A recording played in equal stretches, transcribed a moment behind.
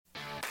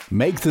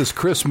Make this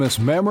Christmas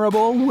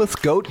memorable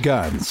with Goat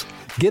Guns.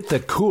 Get the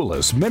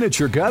coolest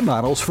miniature gun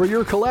models for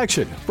your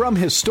collection. From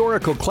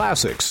historical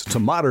classics to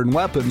modern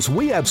weapons,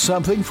 we have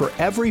something for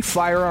every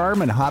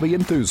firearm and hobby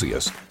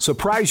enthusiast.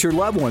 Surprise your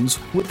loved ones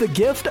with the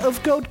gift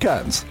of Goat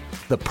Guns,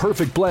 the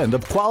perfect blend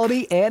of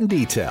quality and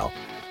detail.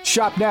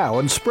 Shop now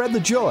and spread the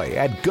joy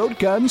at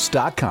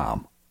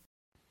goatguns.com.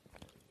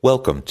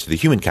 Welcome to the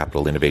Human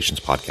Capital Innovations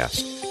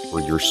Podcast.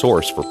 We're your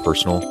source for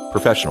personal,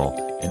 professional,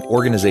 and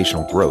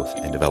organizational growth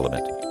and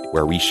development,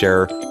 where we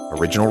share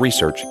original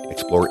research,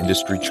 explore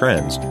industry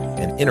trends,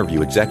 and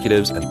interview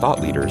executives and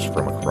thought leaders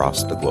from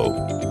across the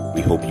globe.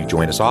 We hope you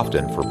join us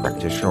often for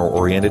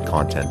practitioner-oriented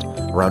content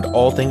around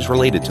all things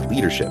related to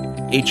leadership,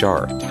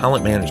 HR,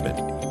 talent management,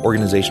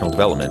 organizational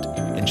development,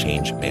 and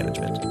change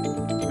management.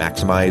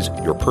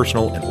 Maximize your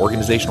personal and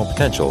organizational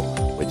potential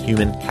with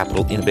Human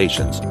Capital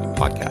Innovations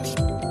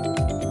Podcast.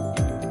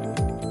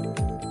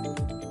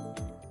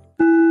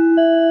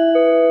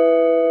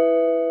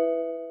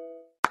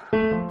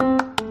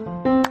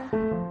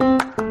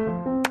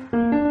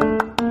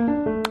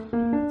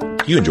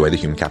 If you enjoy the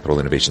Human Capital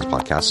Innovations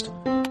Podcast,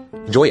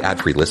 enjoy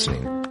ad-free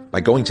listening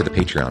by going to the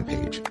Patreon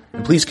page,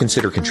 and please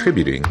consider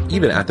contributing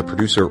even at the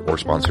producer or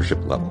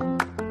sponsorship level.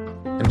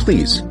 And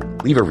please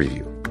leave a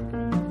review.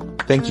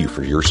 Thank you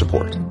for your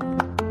support.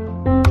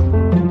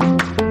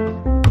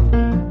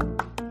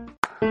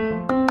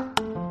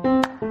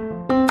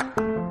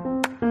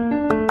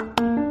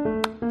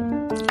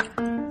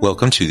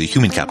 Welcome to the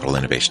Human Capital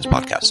Innovations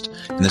Podcast.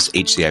 In this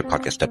HCI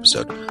podcast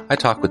episode, I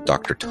talk with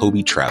Dr.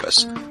 Toby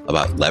Travis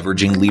about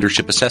leveraging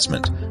leadership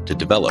assessment to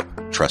develop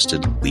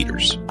trusted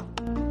leaders.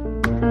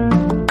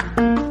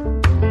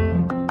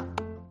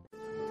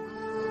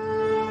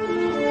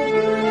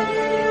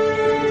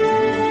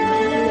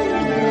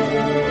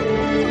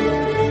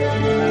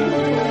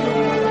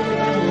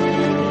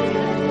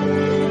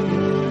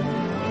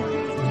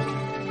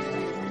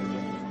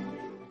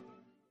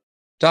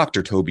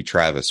 Dr. Toby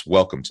Travis,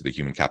 welcome to the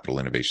Human Capital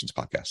Innovations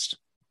Podcast.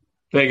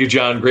 Thank you,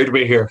 John. Great to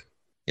be here.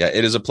 Yeah,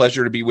 it is a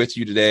pleasure to be with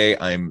you today.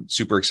 I'm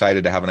super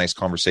excited to have a nice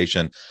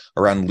conversation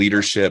around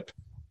leadership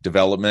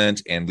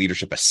development and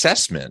leadership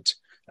assessment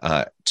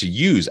to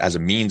use as a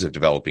means of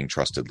developing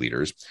trusted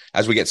leaders.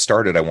 As we get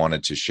started, I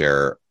wanted to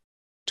share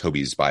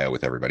Toby's bio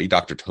with everybody.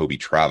 Dr. Toby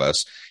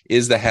Travis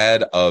is the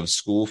head of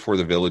School for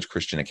the Village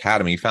Christian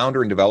Academy,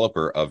 founder and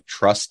developer of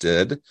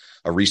Trusted,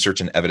 a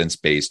research and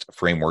evidence-based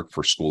framework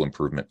for school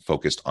improvement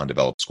focused on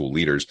developed school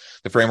leaders.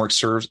 The framework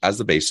serves as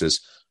the basis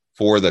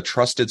for the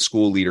Trusted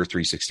School Leader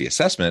 360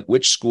 assessment,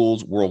 which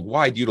schools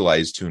worldwide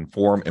utilize to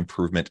inform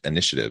improvement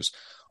initiatives.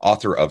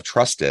 Author of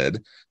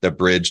Trusted, The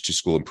Bridge to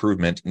School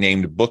Improvement,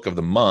 named Book of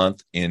the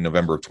Month in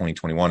November of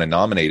 2021 and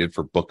nominated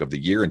for Book of the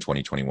Year in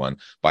 2021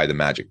 by the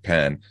Magic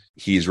Pen.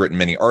 He's written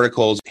many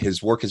articles.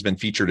 His work has been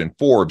featured in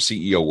Forbes,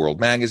 CEO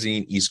World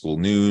Magazine, eSchool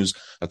News,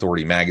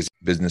 Authority Magazine,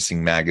 Businessing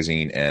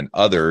Magazine, and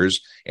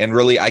others. And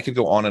really, I could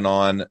go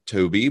on,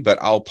 Toby, but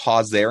I'll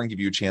pause there and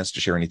give you a chance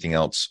to share anything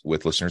else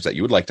with listeners that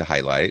you would like to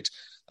highlight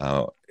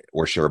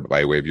or share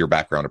by way of your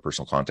background or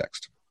personal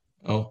context.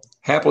 Oh,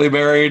 happily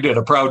married and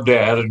a proud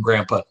dad and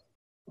grandpa.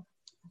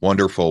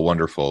 Wonderful,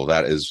 wonderful.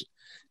 That is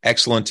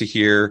excellent to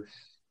hear.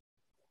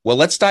 Well,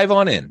 let's dive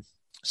on in.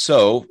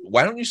 So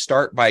why don't you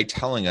start by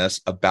telling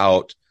us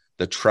about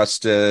the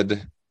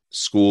Trusted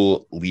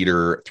School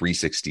Leader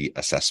 360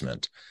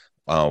 assessment?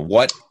 Tell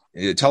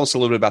us a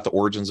little bit about the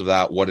origins of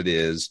that, what it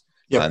is,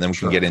 and then we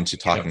can get into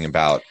talking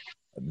about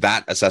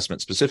that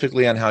assessment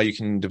specifically on how you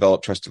can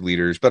develop trusted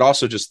leaders, but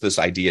also just this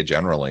idea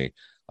generally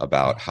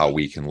about how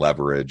we can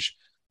leverage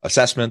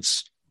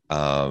assessments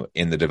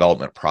in the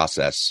development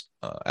process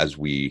as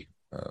we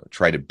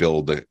try to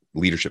build the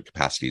leadership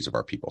capacities of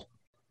our people.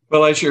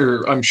 Well, as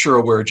I'm sure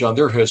aware, John,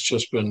 there has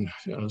just been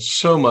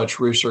so much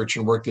research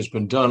and work that's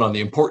been done on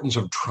the importance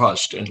of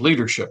trust and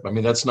leadership. I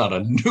mean, that's not a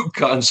new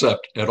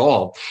concept at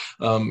all.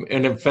 And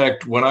in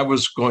fact, when I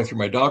was going through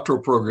my doctoral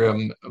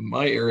program,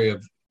 my area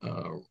of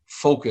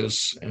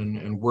focus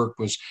and work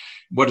was,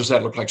 what does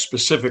that look like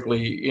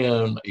specifically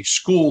in a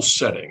school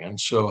setting? And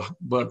so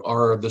what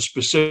are the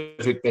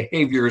specific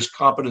behaviors,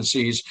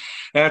 competencies,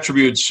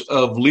 attributes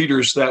of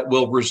leaders that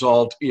will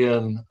result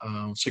in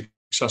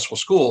successful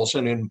schools,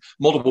 and in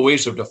multiple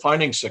ways of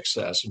defining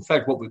success? In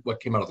fact, what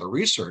came out of the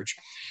research,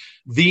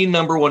 the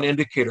number one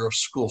indicator of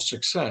school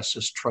success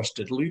is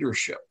trusted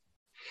leadership.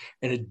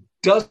 And it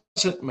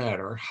doesn't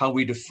matter how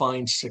we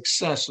define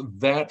success,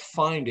 that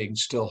finding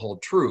still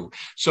hold true.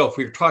 So if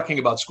we're talking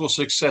about school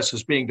success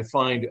as being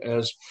defined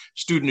as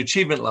student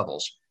achievement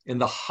levels, in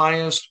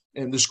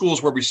the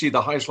schools where we see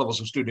the highest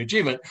levels of student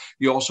achievement,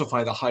 you also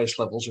find the highest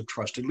levels of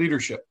trusted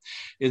leadership.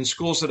 In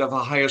schools that have the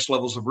highest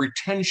levels of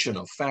retention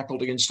of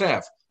faculty and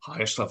staff,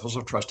 highest levels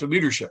of trusted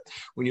leadership.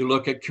 When you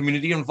look at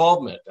community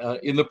involvement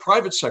in the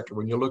private sector,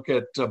 when you look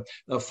at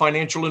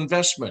financial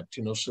investment,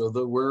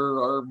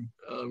 where our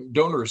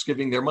donors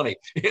giving their money,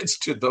 it's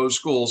to those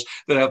schools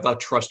that have that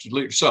trusted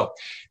leader. So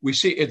we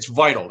see it's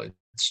vital.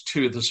 It's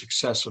to the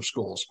success of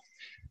schools.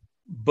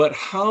 But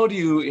how do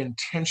you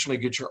intentionally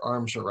get your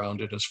arms around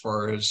it as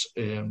far as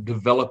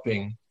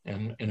developing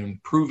and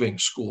improving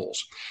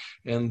schools?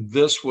 And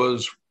this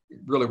was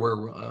really where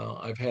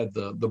I've had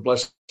the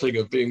blessing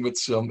of being with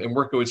some and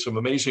working with some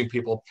amazing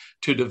people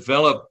to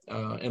develop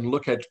and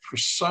look at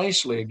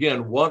precisely,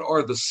 again, what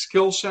are the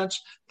skill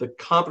sets, the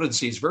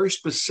competencies, very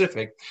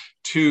specific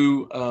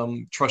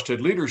to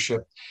trusted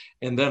leadership,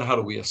 and then how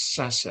do we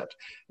assess it?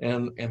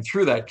 And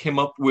through that came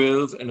up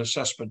with an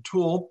assessment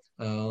tool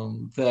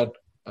that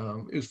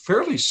is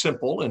fairly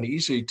simple and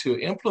easy to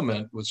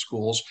implement with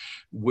schools,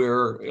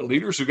 where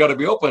leaders have got to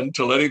be open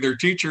to letting their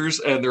teachers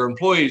and their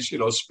employees,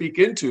 speak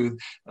into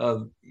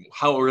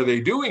how are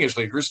they doing as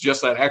leaders.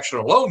 Just that action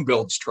alone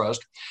builds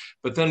trust,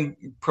 but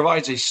then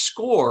provides a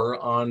score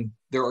on,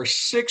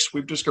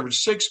 we've discovered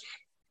six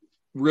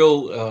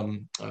real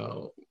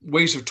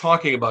ways of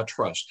talking about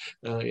trust.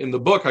 In the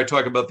book, I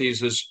talk about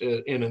these as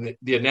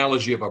the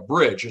analogy of a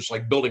bridge. It's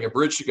like building a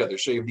bridge together.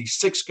 So you have these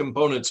six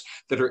components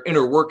that are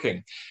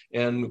interworking.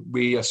 And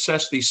we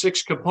assess these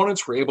six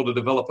components. We're able to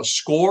develop a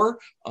score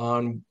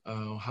on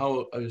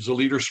how, as a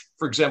leader,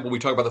 for example, we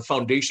talk about the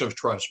foundation of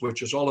trust,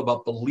 which is all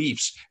about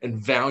beliefs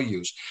and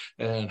values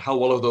and how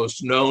well are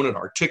those known and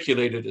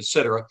articulated, et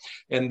cetera.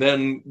 And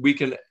then we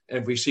can,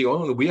 and we see,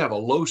 we have a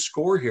low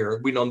score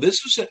here. We know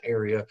this is an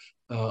area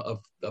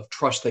of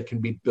trust that can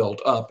be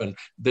built up, and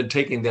then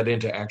taking that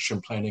into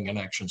action planning and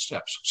action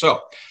steps.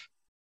 So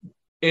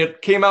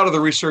it came out of the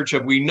research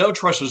of, we know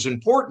trust is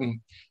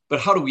important,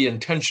 but how do we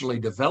intentionally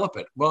develop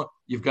it? Well,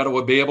 you've got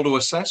to be able to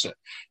assess it.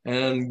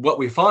 And what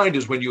we find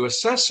is when you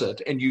assess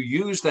it and you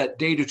use that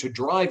data to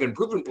drive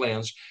improvement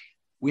plans,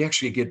 we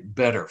actually get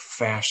better,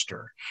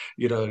 faster.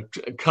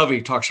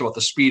 Covey talks about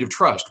the speed of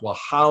trust. Well,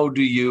 how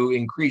do you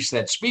increase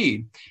that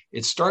speed?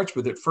 It starts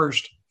with, at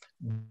first,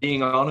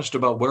 being honest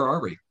about where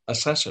are we,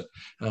 assess it.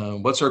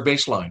 What's our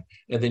baseline?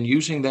 And then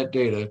using that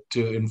data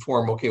to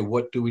inform, okay,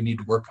 what do we need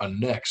to work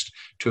on next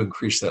to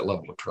increase that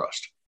level of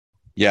trust?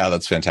 Yeah,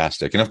 that's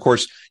fantastic. And of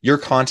course, your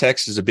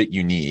context is a bit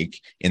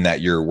unique in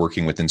that you're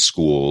working within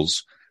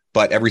schools,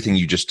 but everything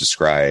you just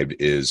described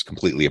is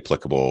completely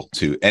applicable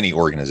to any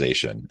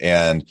organization.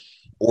 And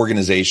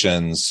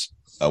organizations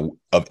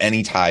of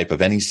any type,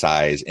 of any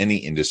size, any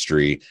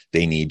industry,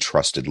 they need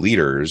trusted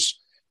leaders.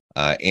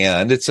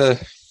 And it's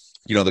the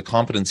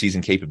competencies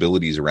and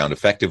capabilities around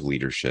effective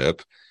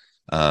leadership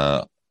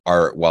are,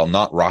 while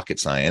not rocket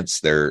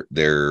science,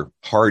 they're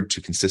hard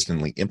to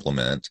consistently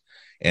implement.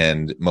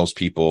 And most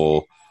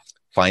people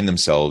find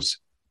themselves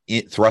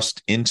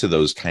thrust into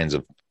those kinds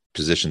of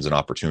positions and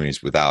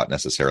opportunities without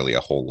necessarily a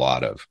whole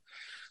lot of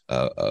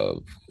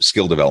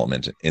skill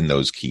development in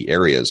those key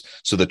areas.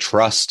 So the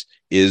trust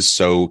is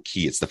so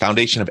key. It's the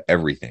foundation of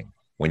everything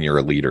when you're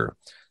a leader.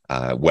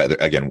 Whether,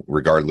 again,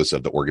 regardless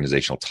of the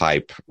organizational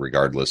type,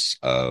 regardless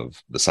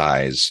of the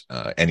size,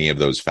 any of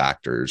those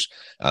factors,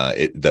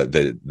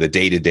 the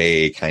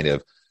day-to-day kind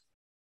of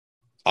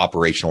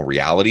operational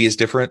reality is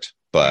different,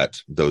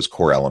 but those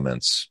core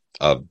elements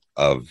of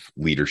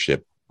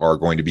leadership are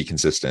going to be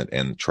consistent,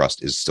 and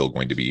trust is still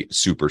going to be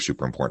super,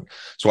 super important.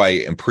 So I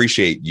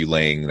appreciate you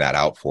laying that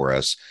out for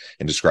us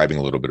and describing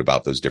a little bit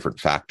about those different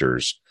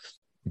factors.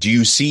 Do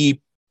you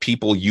see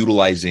people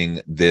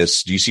utilizing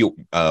this? Do you see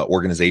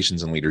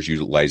organizations and leaders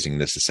utilizing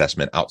this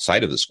assessment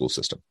outside of the school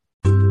system?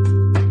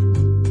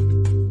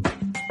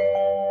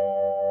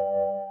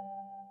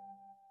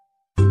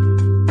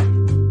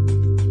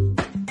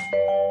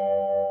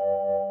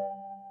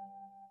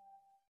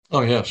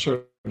 Oh, yeah,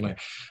 certainly.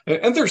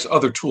 And there's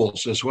other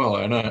tools as well.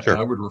 And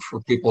I would refer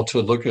people to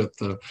look at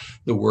the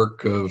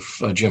work of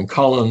Jim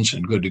Collins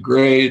and Good to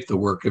Great, the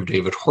work of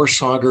David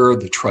Horsager,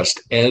 the Trust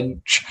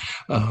Edge.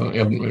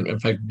 In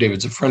fact,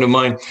 David's a friend of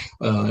mine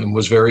and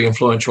was very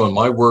influential in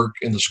my work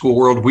in the school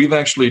world. We've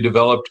actually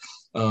developed,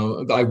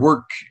 I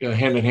work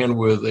hand in hand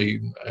with a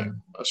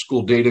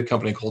school data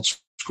company called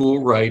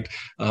School Right.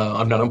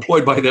 I'm not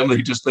employed by them.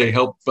 They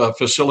help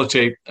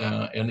facilitate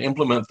and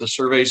implement the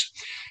surveys.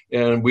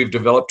 And we've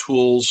developed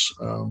tools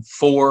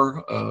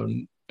for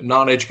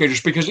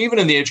non-educators, because even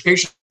in the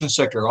education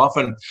sector,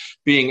 often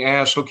being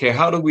asked, okay,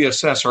 how do we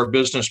assess our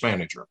business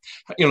manager?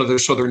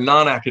 They're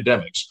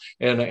non-academics,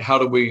 and how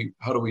do we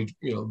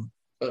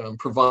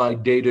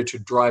provide data to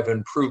drive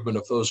improvement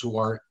of those who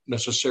aren't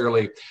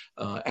necessarily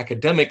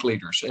academic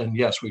leaders? And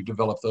yes, we've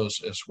developed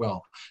those as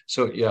well.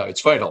 So yeah,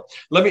 it's vital.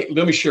 Let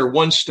me share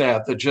one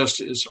stat that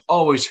just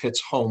always hits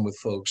home with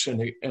folks,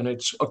 and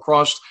it's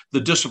across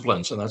the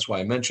disciplines, and that's why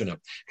I mention it,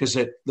 because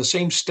the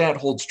same stat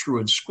holds true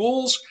in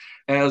schools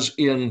as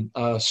in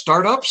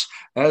startups,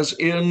 as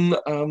in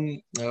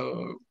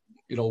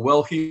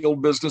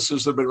well-heeled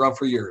businesses that have been around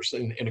for years.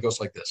 And it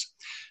goes like this: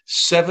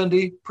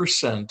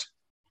 70%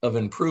 of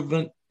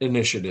improvement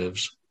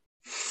initiatives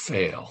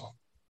fail.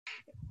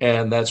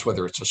 And that's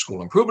whether it's a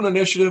school improvement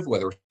initiative,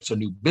 whether it's a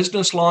new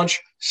business launch,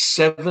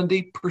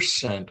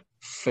 70%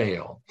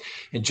 fail.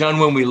 And John,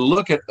 when we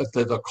look at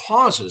the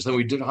causes, then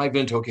we dive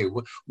into, okay,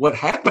 what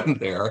happened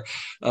there?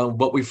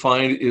 What we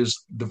find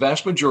is the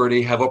vast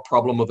majority have a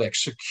problem of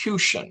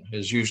execution,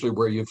 is usually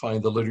where you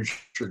find the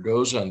literature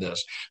goes on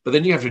this. But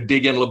then you have to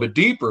dig in a little bit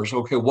deeper. So,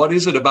 okay, what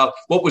is it about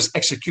what was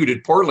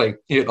executed poorly?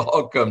 It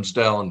all comes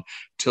down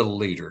to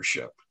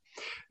leadership.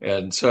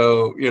 And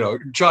so,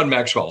 John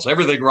Maxwell's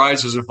everything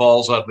rises and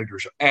falls on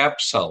leadership.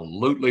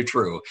 Absolutely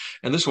true.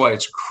 And this is why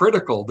it's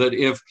critical that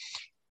if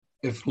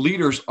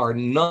leaders are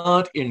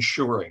not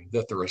ensuring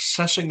that they're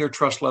assessing their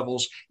trust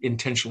levels,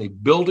 intentionally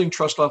building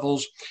trust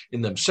levels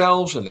in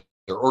themselves and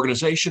their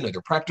organization and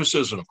their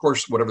practices, and of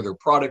course, whatever their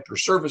product or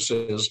service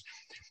is,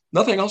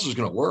 nothing else is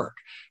going to work.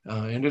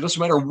 And it doesn't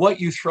matter what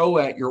you throw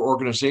at your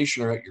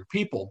organization or at your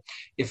people.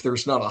 If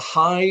there's not a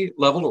high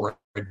level or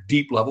a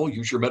deep level,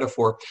 use your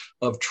metaphor,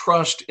 of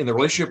trust in the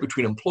relationship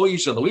between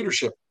employees and the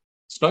leadership,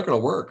 it's not going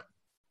to work.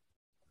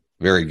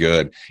 Very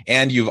good.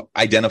 And you've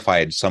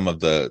identified some of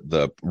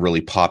the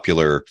really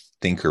popular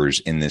thinkers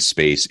in this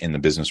space in the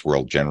business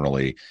world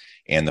generally.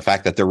 And the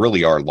fact that there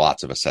really are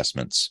lots of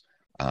assessments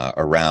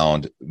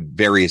around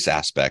various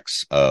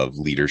aspects of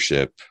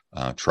leadership,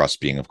 trust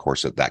being, of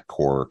course, at that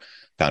core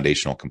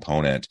foundational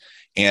component.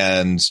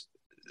 And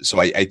so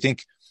I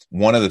think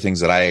one of the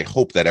things that I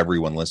hope that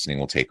everyone listening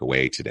will take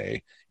away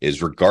today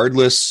is,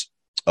 regardless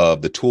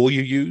of the tool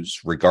you use,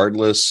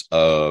 regardless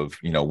of,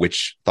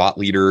 which thought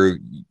leader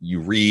you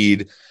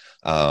read,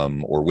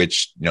 or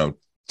which,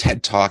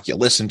 TED Talk you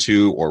listen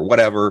to or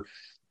whatever,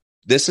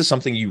 this is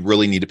something you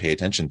really need to pay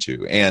attention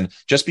to. And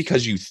just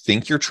because you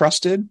think you're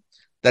trusted,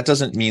 that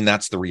doesn't mean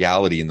that's the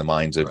reality in the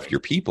minds of your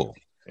people.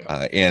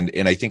 Yeah.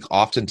 And I think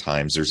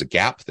oftentimes there's a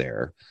gap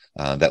there,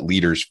 that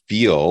leaders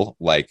feel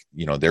like,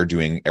 they're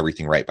doing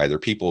everything right by their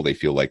people. They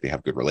feel like they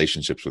have good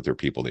relationships with their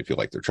people. They feel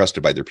like they're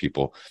trusted by their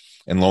people.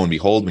 And lo and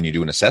behold, when you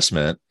do an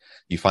assessment,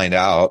 you find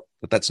out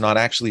that that's not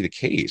actually the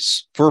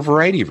case for a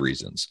variety of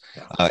reasons.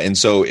 Yeah. And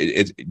so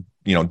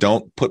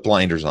don't put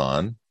blinders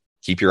on,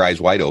 keep your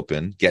eyes wide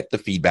open, get the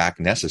feedback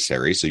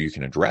necessary so you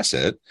can address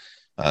it,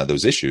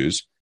 those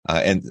issues,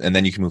 and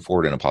then you can move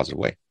forward in a positive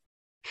way.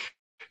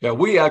 Yeah,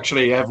 we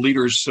actually have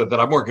leaders that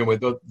I'm working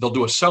with. They'll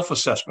do a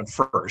self-assessment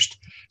first.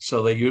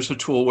 So they use a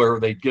tool where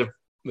they give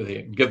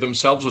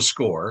themselves a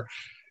score,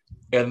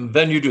 and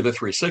then you do the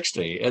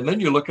 360, and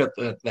then you look at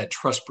that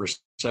trust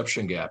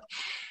perception gap.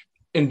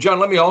 And John,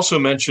 let me also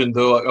mention,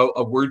 though,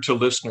 a word to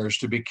listeners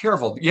to be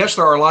careful. Yes,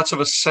 there are lots of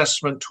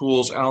assessment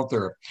tools out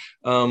there,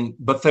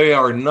 but they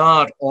are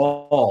not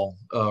all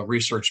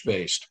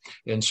research-based.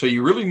 And so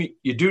you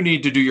do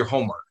need to do your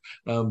homework.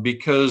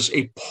 Because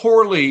a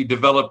poorly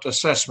developed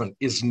assessment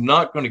is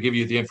not going to give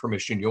you the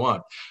information you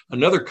want.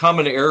 Another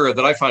common error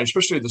that I find,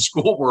 especially in the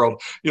school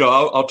world,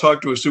 I'll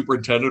talk to a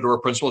superintendent or a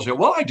principal and say,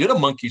 well, I did a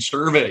monkey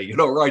survey,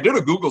 or I did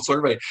a Google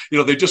survey.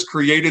 They just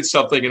created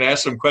something and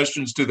asked some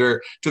questions to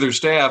their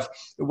staff.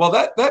 Well,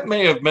 that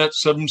may have meant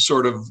some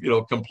sort of,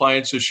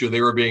 compliance issue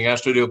they were being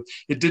asked to do.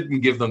 It didn't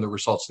give them the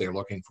results they were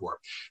looking for.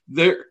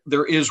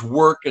 There is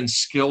work and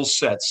skill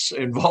sets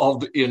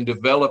involved in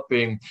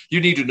developing. You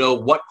need to know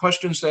what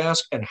questions to ask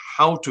and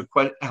how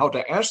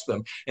to ask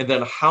them, and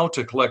then how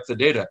to collect the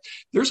data.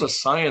 There's a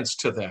science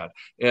to that.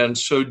 And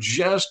so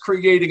just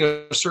creating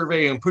a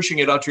survey and pushing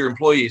it out to your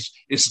employees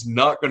is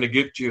not going to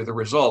get you the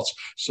results.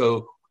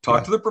 So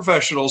talk to the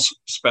professionals,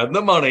 spend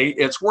the money.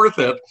 It's worth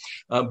it,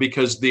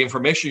 because the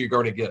information you're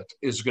going to get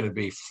is going to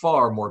be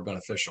far more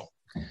beneficial.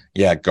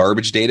 Yeah.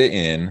 Garbage data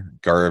in,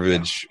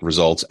 garbage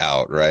results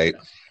out, right?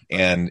 Yeah.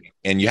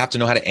 And you have to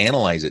know how to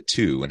analyze it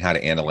too, and how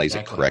to analyze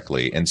it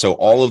correctly. And so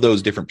all of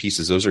those different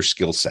pieces, those are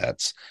skill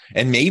sets.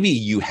 And maybe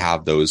you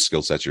have those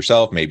skill sets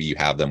yourself. Maybe you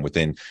have them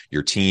within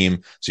your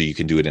team so you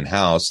can do it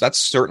in-house. That's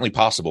certainly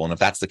possible. And if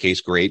that's the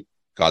case, great.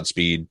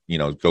 Godspeed,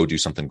 go do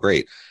something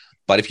great.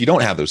 But if you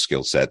don't have those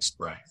skill sets,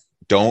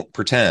 don't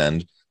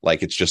pretend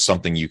like it's just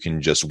something you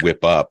can just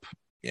whip up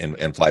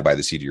and fly by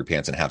the seat of your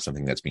pants and have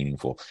something that's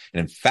meaningful.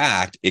 And in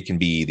fact, it can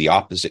be the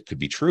opposite could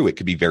be true. It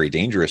could be very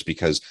dangerous,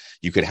 because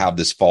you could have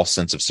this false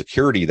sense of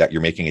security that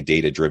you're making a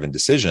data-driven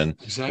decision,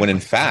 when in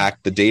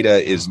fact, the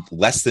data is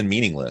less than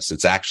meaningless.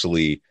 It's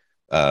actually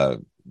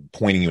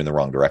pointing you in the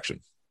wrong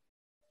direction.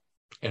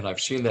 And I've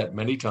seen that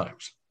many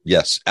times.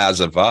 Yes, as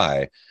have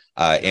I.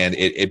 And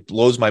it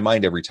blows my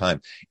mind every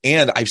time.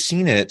 And I've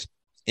seen it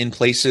in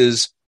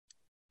places,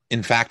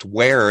 in fact,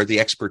 where the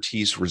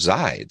expertise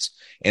resides.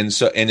 And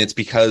it's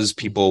because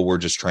people were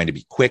just trying to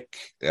be quick.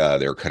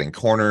 They're cutting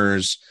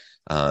corners,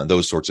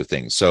 those sorts of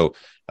things. So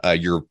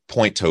your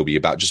point, Toby,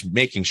 about just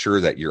making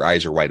sure that your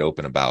eyes are wide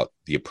open about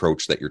the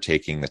approach that you're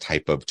taking, the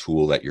type of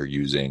tool that you're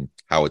using,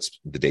 how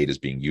the data is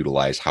being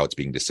utilized, how it's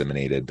being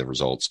disseminated, the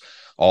results,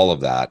 all of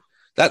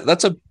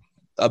that's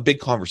a big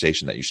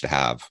conversation that you should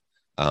have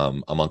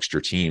amongst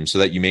your team, so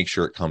that you make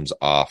sure it comes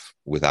off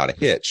without a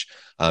hitch.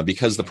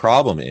 Because the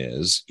problem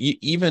is,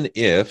 even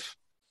if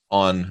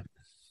on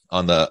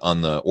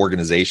the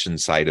organization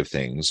side of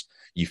things,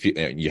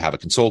 you have a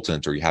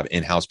consultant or you have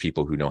in-house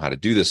people who know how to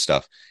do this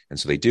stuff, and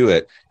so they do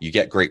it, you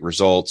get great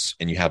results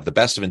and you have the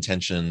best of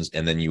intentions,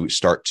 and then you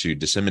start to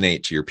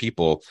disseminate to your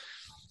people.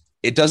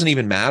 it doesn't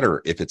even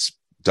matter if it's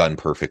done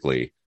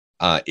perfectly.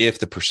 If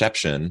the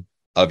perception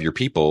of your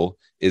people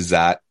is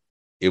that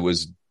it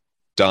was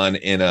done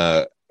in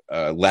a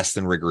less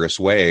than rigorous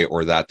way,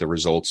 or that the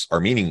results are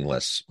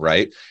meaningless,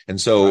 right? And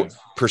so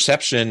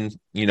perception,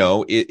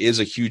 is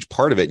a huge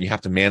part of it. And you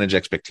have to manage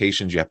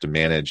expectations. You have to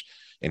manage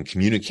and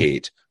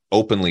communicate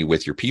openly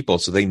with your people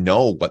so they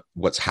know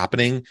what's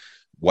happening,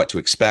 what to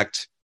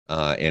expect,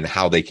 and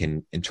how they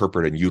can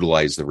interpret and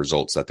utilize the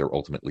results that they're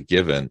ultimately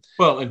given.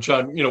 Well, and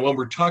John, when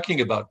we're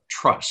talking about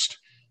trust,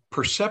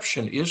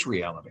 perception is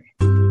reality.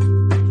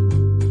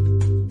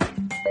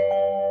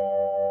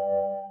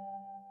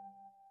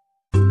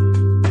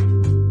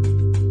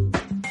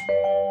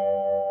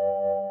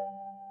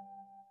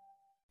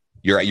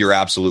 You're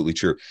absolutely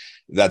true.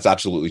 That's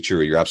absolutely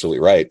true. You're absolutely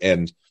right.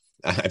 And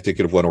I'm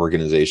thinking of one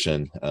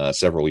organization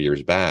several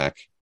years back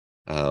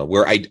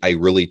where I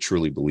really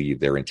truly believe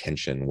their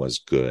intention was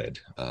good.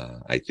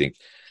 I think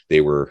they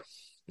were,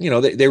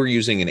 they were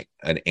using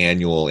an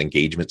annual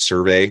engagement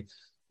survey,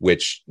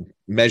 which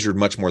measured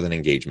much more than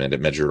engagement.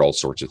 It measured all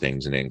sorts of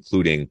things, and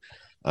including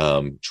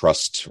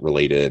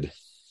trust-related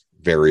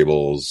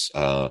variables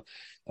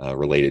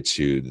related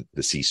to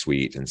the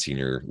C-suite and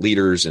senior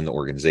leaders in the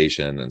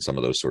organization and some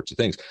of those sorts of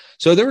things.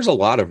 So there was a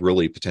lot of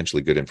really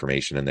potentially good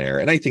information in there.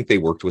 And I think they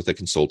worked with a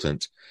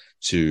consultant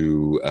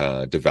to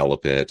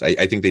develop it.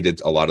 I think they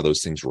did a lot of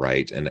those things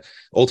right. And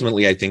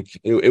ultimately, I think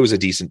it was a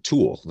decent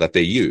tool that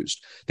they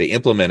used. They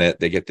implement it,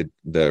 they get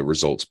the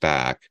results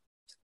back.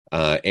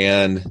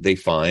 And they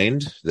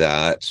find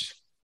that,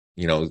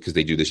 because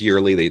they do this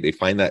yearly, they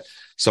find that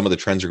some of the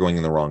trends are going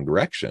in the wrong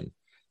direction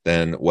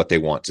than what they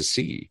want to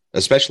see,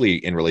 especially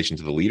in relation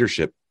to the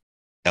leadership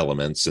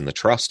elements and the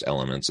trust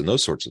elements and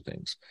those sorts of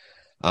things.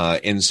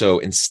 And so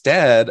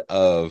instead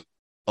of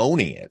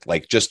owning it,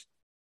 like just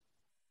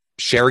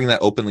sharing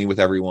that openly with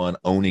everyone,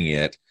 owning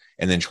it,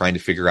 and then trying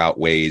to figure out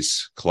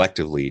ways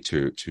collectively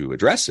to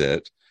address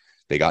it,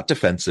 they got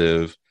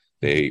defensive.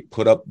 They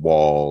put up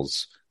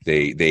walls.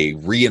 They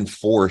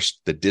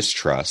reinforced the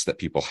distrust that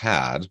people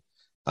had.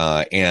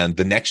 And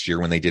the next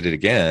year when they did it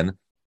again,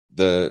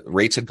 the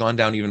rates had gone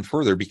down even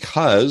further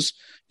because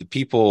the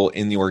people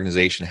in the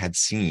organization had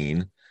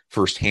seen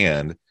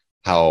firsthand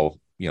how,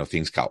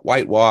 things got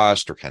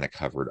whitewashed or kind of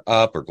covered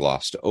up or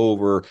glossed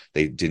over.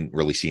 They didn't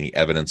really see any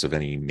evidence of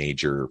any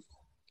major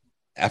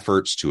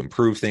efforts to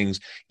improve things,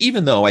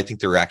 even though I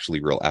think there were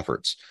actually real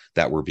efforts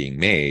that were being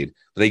made,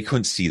 but they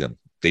couldn't see them.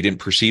 They didn't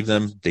perceive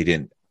them.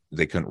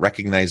 They couldn't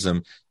recognize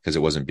them because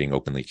it wasn't being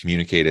openly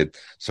communicated.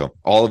 So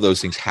all of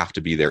those things have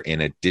to be there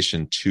in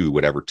addition to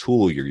whatever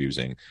tool you're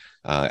using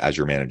as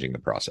you're managing the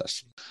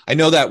process. I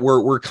know that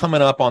we're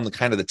coming up on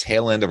the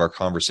tail end of our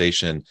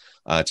conversation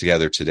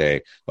together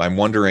today. But I'm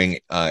wondering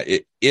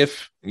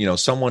if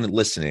someone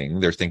listening,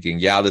 they're thinking,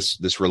 yeah,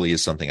 this really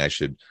is something I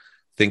should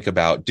think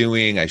about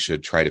doing. I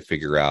should try to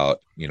figure out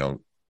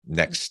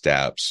next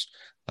steps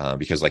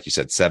because, like you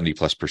said,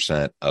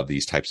 70+% of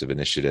these types of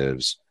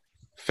initiatives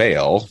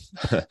fail.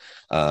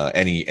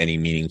 Any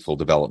meaningful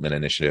development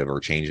initiative or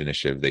change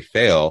initiative, they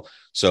fail.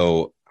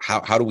 So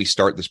how do we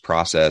start this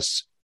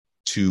process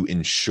to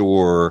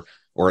ensure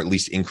or at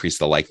least increase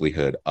the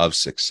likelihood of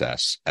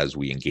success as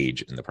we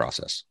engage in the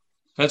process?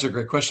 That's a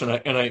great question.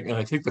 And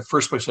I think the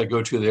first place I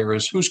go to there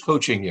is, who's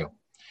coaching you?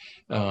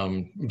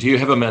 Do you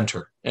have a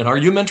mentor? And are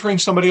you mentoring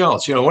somebody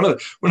else? One of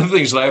the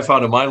things that I have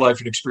found in my life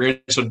and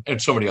experience,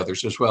 and so many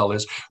others as well,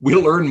 is we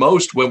learn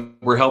most when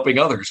we're helping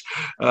others.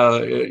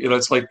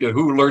 It's like,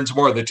 who learns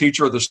more, the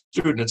teacher or the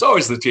student? It's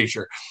always the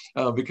teacher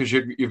because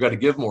you've got to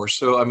give more.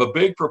 So I'm a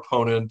big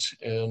proponent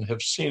and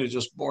have seen it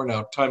just borne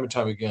out time and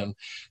time again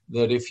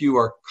that if you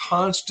are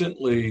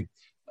constantly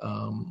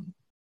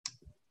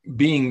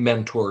being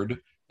mentored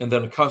and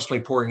then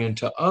constantly pouring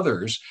into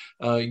others,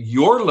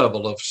 your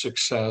level of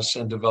success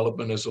and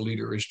development as a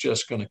leader is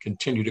just going to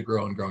continue to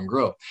grow and grow and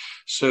grow.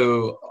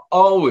 So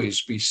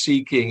always be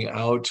seeking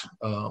out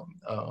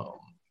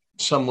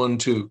someone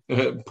to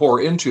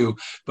pour into,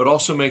 but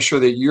also make sure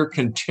that you're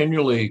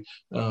continually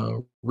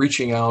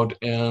reaching out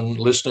and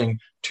listening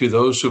to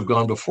those who've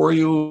gone before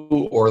you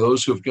or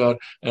those who've got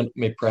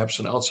perhaps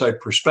an outside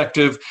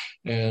perspective,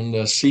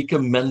 and seek a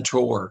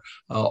mentor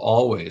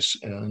always.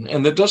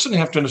 And that doesn't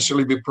have to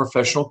necessarily be a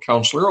professional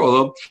counselor,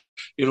 although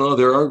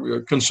there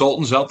are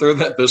consultants out there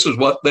that this is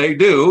what they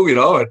do,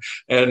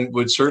 and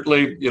would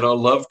certainly,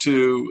 love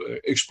to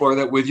explore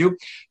that with you.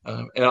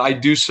 And I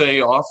do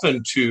say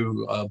often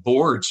to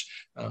boards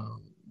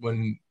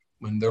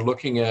when they're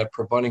looking at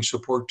providing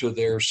support to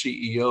their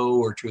CEO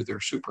or to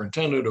their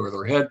superintendent or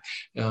their head,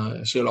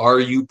 said, are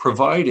you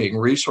providing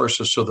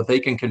resources so that they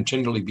can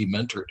continually be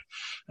mentored?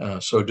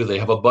 So do they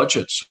have a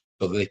budget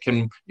so they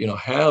can,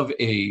 have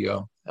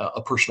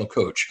a personal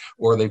coach,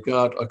 or they've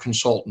got a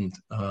consultant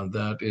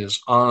that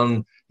is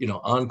on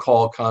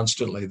call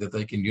constantly that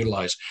they can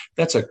utilize?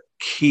 That's a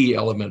key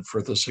element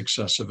for the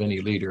success of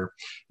any leader,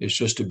 is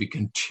just to be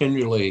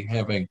continually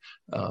having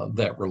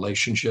that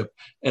relationship.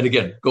 And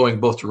again,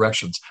 going both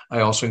directions. I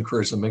also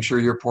encourage them, make sure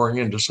you're pouring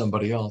into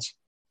somebody else.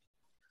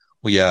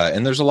 Well, yeah,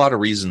 and there's a lot of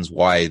reasons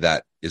why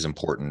that is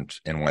important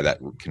and why that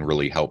can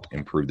really help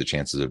improve the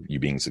chances of you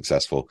being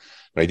successful.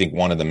 But I think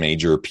one of the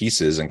major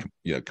pieces and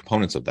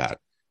components of that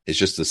is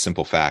just the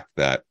simple fact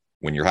that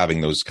when you're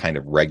having those kind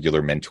of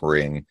regular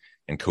mentoring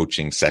and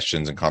coaching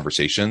sessions and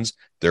conversations,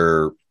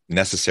 they're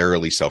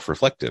necessarily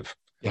self-reflective,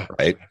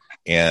 right?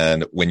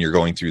 And when you're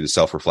going through the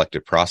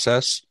self-reflective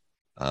process,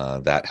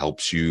 that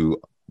helps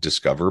you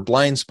discover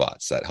blind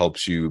spots. That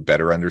helps you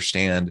better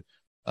understand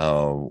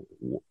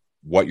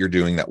what you're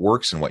doing that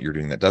works and what you're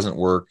doing that doesn't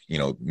work,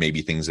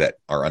 maybe things that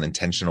are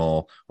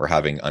unintentional or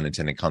having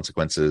unintended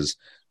consequences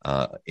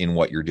in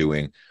what you're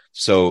doing.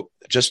 So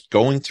just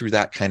going through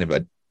that kind of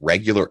a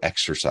regular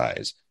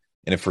exercise.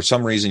 And if for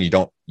some reason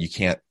you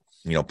can't,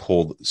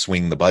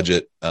 swing the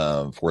budget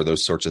for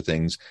those sorts of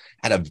things,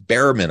 at a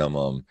bare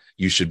minimum,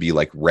 you should be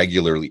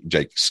regularly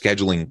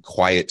scheduling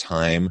quiet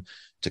time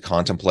to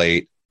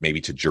contemplate, maybe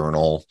to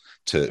journal,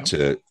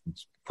 to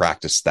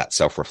practice that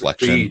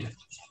self-reflection.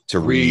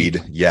 Read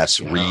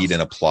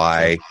and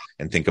apply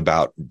and think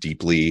about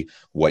deeply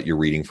what you're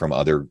reading from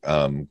other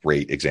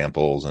great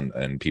examples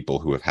and people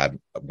who have had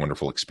a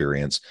wonderful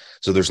experience.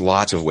 So there's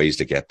lots of ways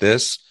to get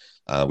this.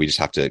 We just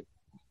have to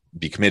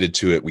be committed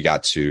to it. We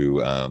got to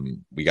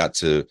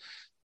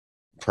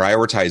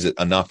prioritize it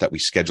enough that we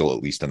schedule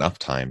at least enough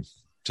time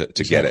to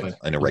get it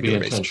on a regular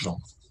basis.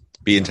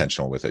 Be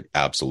intentional with it.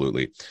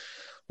 Absolutely.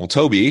 Well,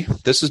 Toby,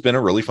 this has been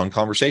a really fun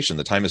conversation.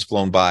 The time has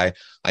flown by.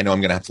 I know I'm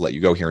going to have to let you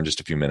go here in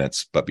just a few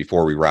minutes, but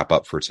before we wrap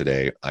up for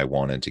today, I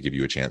wanted to give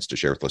you a chance to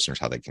share with listeners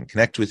how they can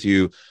connect with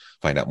you,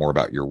 find out more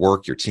about your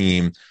work, your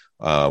team,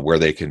 where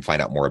they can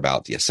find out more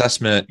about the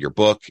assessment, your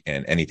book,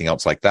 and anything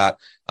else like that.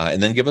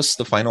 And then give us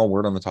the final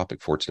word on the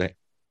topic for today.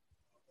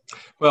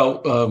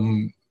 Well,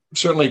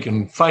 certainly you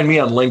can find me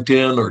on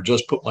LinkedIn or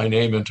just put my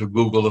name into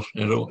Google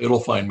and it'll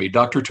find me,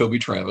 Dr. Toby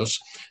Travis.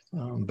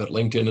 But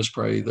LinkedIn is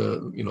probably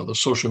the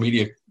social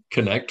media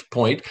connect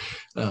point.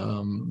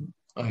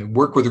 I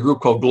work with a group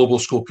called Global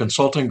School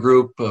Consulting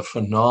Group, a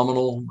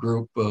phenomenal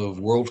group of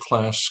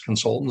world-class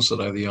consultants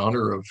that I have the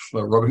honor of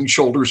rubbing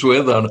shoulders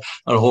with on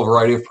a whole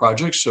variety of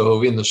projects.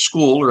 So in the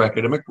school or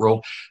academic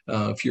world,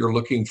 if you're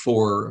looking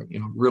for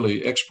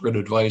really expert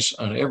advice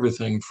on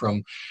everything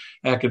from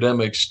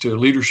academics to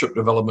leadership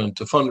development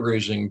to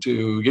fundraising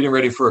to getting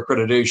ready for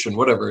accreditation,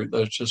 whatever,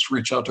 just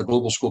reach out to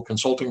Global School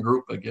Consulting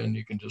Group. Again,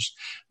 you can just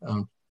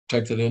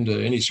type that into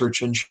any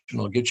search engine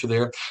and I'll get you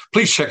there.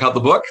 Please check out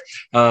the book,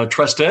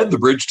 Trust Ed, The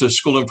Bridge to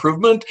School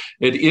Improvement.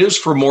 It is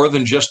for more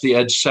than just the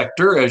ed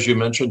sector. As you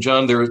mentioned,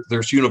 John,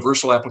 there's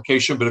universal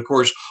application, but of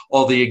course,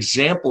 all the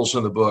examples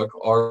in the book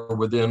are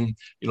within,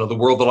 the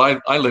world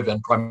that I live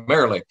in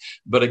primarily.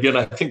 But again,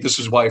 I think this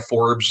is why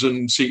Forbes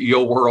and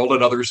CEO World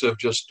and others have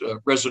just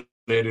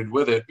resonated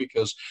with it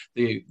because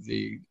the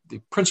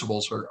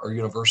principles are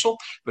universal.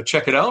 But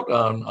check it out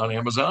on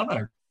Amazon.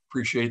 I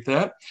appreciate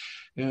that.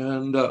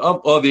 And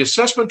the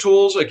assessment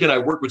tools, again, I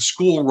work with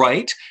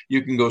SchoolWrite.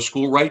 You can go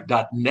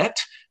schoolwrite.net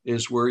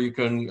is where you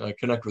can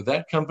connect with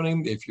that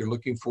company if you're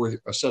looking for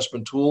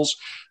assessment tools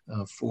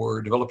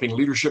for developing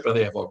leadership. And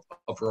they have a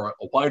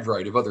wide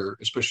variety of other,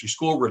 especially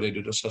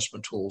school-related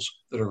assessment tools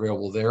that are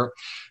available there.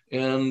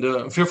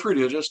 And feel free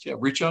to just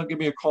reach out, give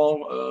me a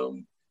call,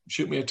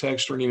 shoot me a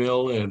text or an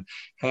email, and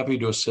happy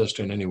to assist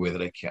in any way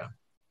that I can.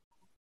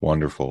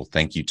 Wonderful.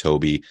 Thank you,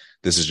 Toby.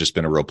 This has just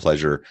been a real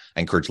pleasure. I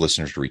encourage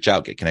listeners to reach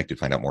out, get connected,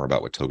 find out more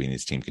about what Toby and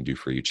his team can do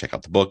for you. Check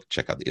out the book,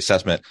 check out the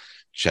assessment,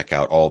 check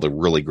out all the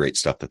really great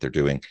stuff that they're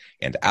doing.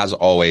 And as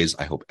always,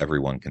 I hope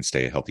everyone can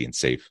stay healthy and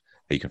safe,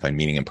 that you can find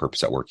meaning and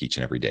purpose at work each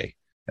and every day.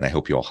 And I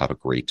hope you all have a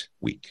great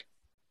week.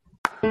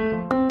 Do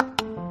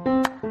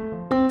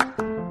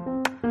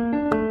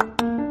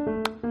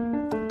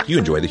you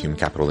enjoy the Human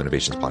Capital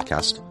Innovations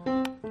podcast?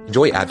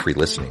 Enjoy ad-free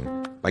listening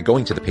by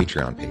going to the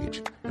Patreon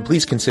page, and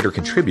please consider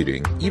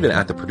contributing even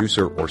at the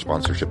producer or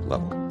sponsorship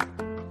level.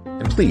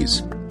 And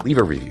please leave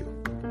a review.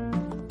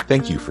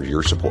 Thank you for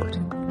your support.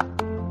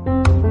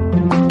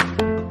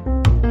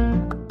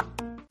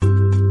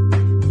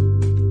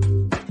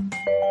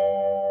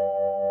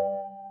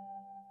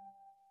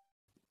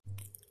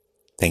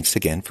 Thanks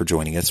again for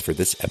joining us for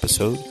this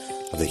episode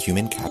of the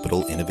Human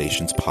Capital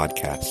Innovations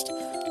podcast.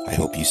 I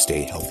hope you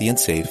stay healthy and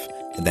safe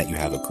and that you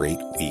have a great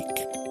week.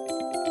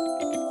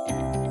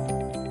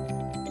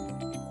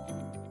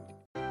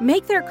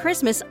 Make their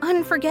Christmas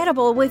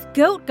unforgettable with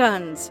Goat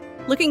Guns.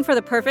 Looking for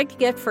the perfect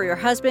gift for your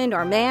husband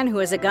or man who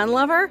is a gun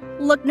lover?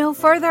 Look no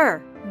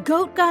further.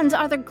 Goat Guns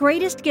are the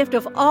greatest gift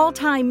of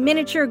all-time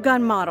miniature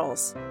gun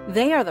models.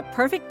 They are the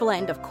perfect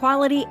blend of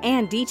quality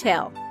and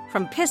detail.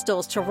 From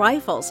pistols to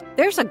rifles,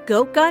 there's a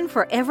Goat Gun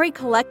for every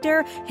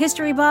collector,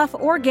 history buff,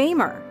 or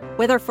gamer.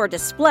 Whether for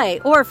display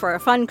or for a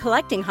fun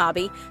collecting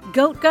hobby,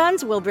 Goat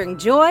Guns will bring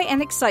joy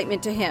and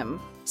excitement to him.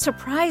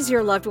 Surprise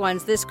your loved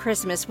ones this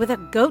Christmas with a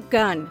Goat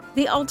Gun,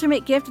 the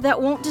ultimate gift that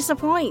won't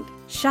disappoint.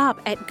 Shop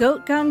at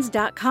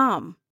goatguns.com.